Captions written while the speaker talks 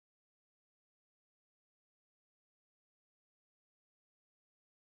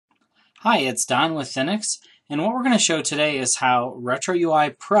Hi, it's Don with Thinix, and what we're going to show today is how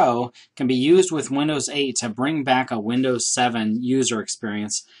RetroUI Pro can be used with Windows 8 to bring back a Windows 7 user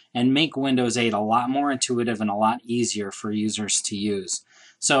experience and make Windows 8 a lot more intuitive and a lot easier for users to use.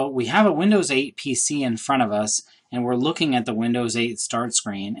 So we have a Windows 8 PC in front of us, and we're looking at the Windows 8 start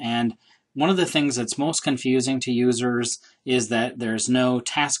screen. And one of the things that's most confusing to users is that there's no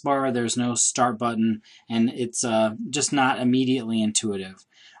taskbar, there's no start button, and it's just not immediately intuitive.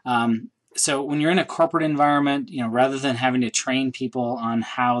 So when you're in a corporate environment, rather than having to train people on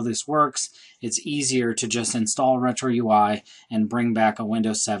how this works, it's easier to just install RetroUI and bring back a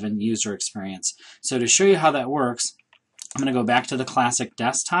Windows 7 user experience. So to show you how that works, I'm going to go back to the classic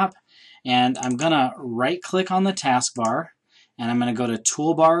desktop, and I'm going to right-click on the taskbar, and I'm going to go to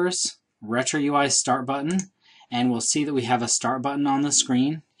Toolbars, RetroUI Start Button, and we'll see that we have a Start button on the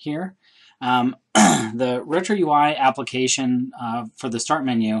screen here. The RetroUI application for the Start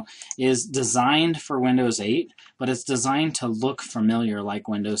menu is designed for Windows 8, but it's designed to look familiar like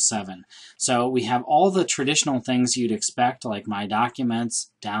Windows 7. So we have all the traditional things you'd expect, like My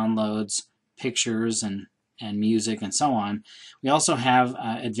Documents, Downloads, Pictures, and music, and so on. We also have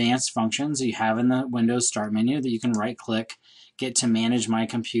advanced functions that you have in the Windows Start menu that you can right-click, get to Manage My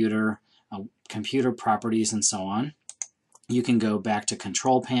Computer, Computer Properties, and so on. You can go back to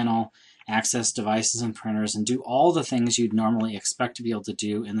Control Panel, access devices and printers, and do all the things you'd normally expect to be able to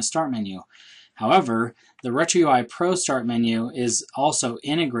do in the Start menu. However, the RetroUI Pro Start menu is also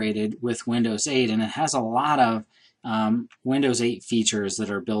integrated with Windows 8, and it has a lot of Windows 8 features that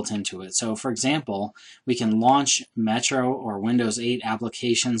are built into it. So for example, we can launch Metro or Windows 8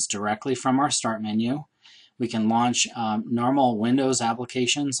 applications directly from our Start menu. We can launch normal Windows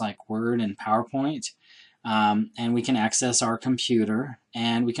applications like Word and PowerPoint. And we can access our computer,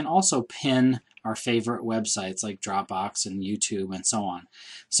 and we can also pin our favorite websites like Dropbox and YouTube and so on.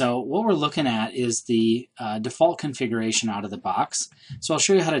 So what we're looking at is the default configuration out of the box. So I'll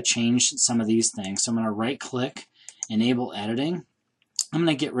show you how to change some of these things. So I'm going to right-click, Enable Editing. I'm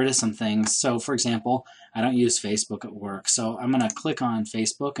going to get rid of some things. So for example, I don't use Facebook at work, so I'm going to click on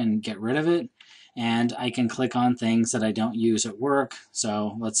Facebook and get rid of it. And I can click on things that I don't use at work.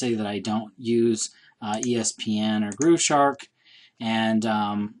 So let's say that I don't use ESPN or Grooveshark. And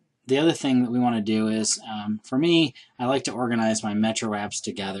the other thing that we want to do is, for me, I like to organize my Metro apps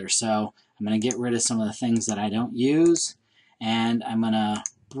together. So I'm going to get rid of some of the things that I don't use, and I'm going to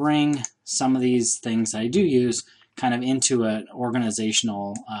bring some of these things that I do use kind of into an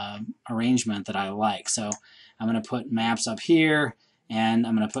organizational arrangement that I like. So I'm going to put Maps up here, and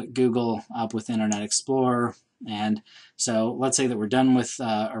I'm going to put Google up with Internet Explorer. And so let's say that we're done with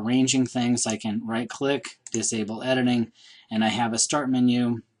arranging things. I can right-click, Disable Editing, and I have a Start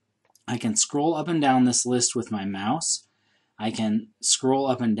menu. I can scroll up and down this list with my mouse. I can scroll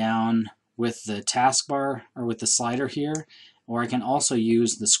up and down with the taskbar or with the slider here, or I can also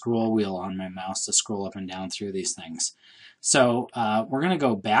use the scroll wheel on my mouse to scroll up and down through these things. So we're going to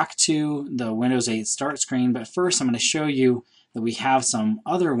go back to the Windows 8 Start screen, but first I'm going to show you that we have some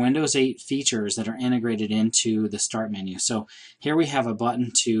other Windows 8 features that are integrated into the Start menu. So here we have a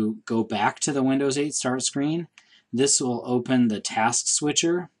button to go back to the Windows 8 Start screen. This will open the Task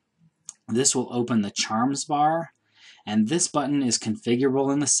Switcher. This will open the Charms bar. And this button is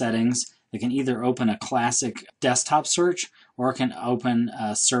configurable in the settings. It can either open a classic desktop search, or it can open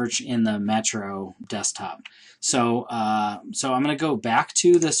a search in the Metro desktop. So I'm going to go back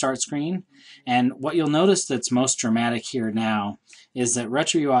to the Start screen, and what you'll notice that's most dramatic here now is that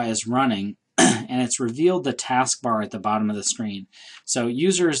RetroUI is running, and it's revealed the taskbar at the bottom of the screen. So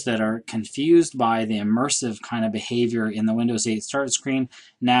users that are confused by the immersive kind of behavior in the Windows 8 Start screen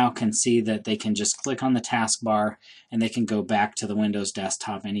now can see that they can just click on the taskbar and they can go back to the Windows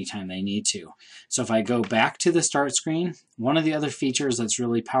desktop anytime they need to. So if I go back to the Start screen, one of the other features that's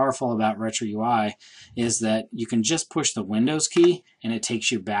really powerful about RetroUI is that you can just push the Windows key and it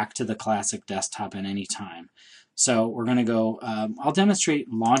takes you back to the classic desktop at any time. So we're going to go, I'll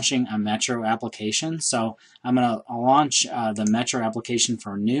demonstrate launching a Metro application. So I'm going to launch the Metro application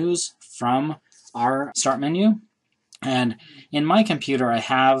for news from our Start menu. And in my computer, I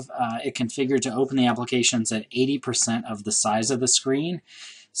have it configured to open the applications at 80% of the size of the screen.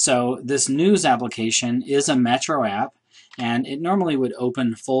 So this news application is a Metro app, and it normally would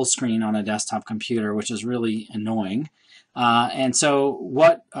open full screen on a desktop computer, which is really annoying. And so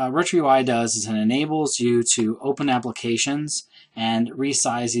what RetroUI does is it enables you to open applications and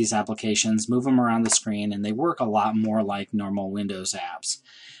resize these applications, move them around the screen, and they work a lot more like normal Windows apps.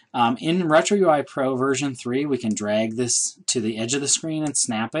 In RetroUI Pro version 3, we can drag this to the edge of the screen and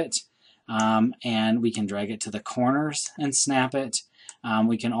snap it, and we can drag it to the corners and snap it.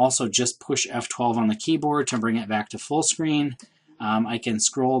 We can also just push F12 on the keyboard to bring it back to full screen. I can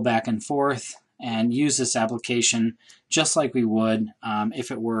scroll back and forth and use this application just like we would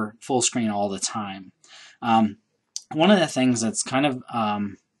if it were full screen all the time. One of the things that's kind of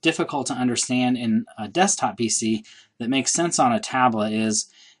difficult to understand in a desktop PC that makes sense on a tablet is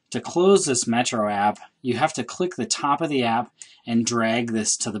to close this Metro app, you have to click the top of the app and drag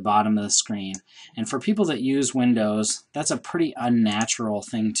this to the bottom of the screen. And for people that use Windows, that's a pretty unnatural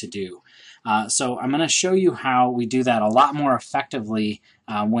thing to do. So I'm going to show you how we do that a lot more effectively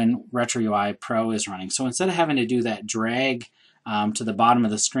when RetroUI Pro is running. So instead of having to do that drag to the bottom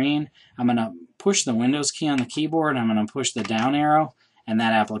of the screen, I'm going to push the Windows key on the keyboard, I'm going to push the down arrow, and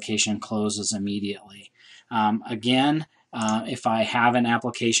that application closes immediately. Again, if I have an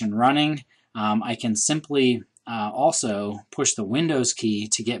application running, I can simply also push the Windows key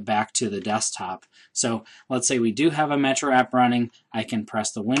to get back to the desktop. So let's say we do have a Metro app running, I can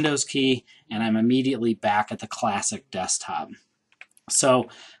press the Windows key and I'm immediately back at the classic desktop. So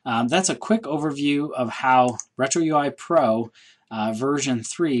that's a quick overview of how RetroUI Pro version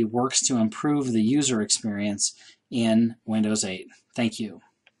 3 works to improve the user experience in Windows 8. Thank you.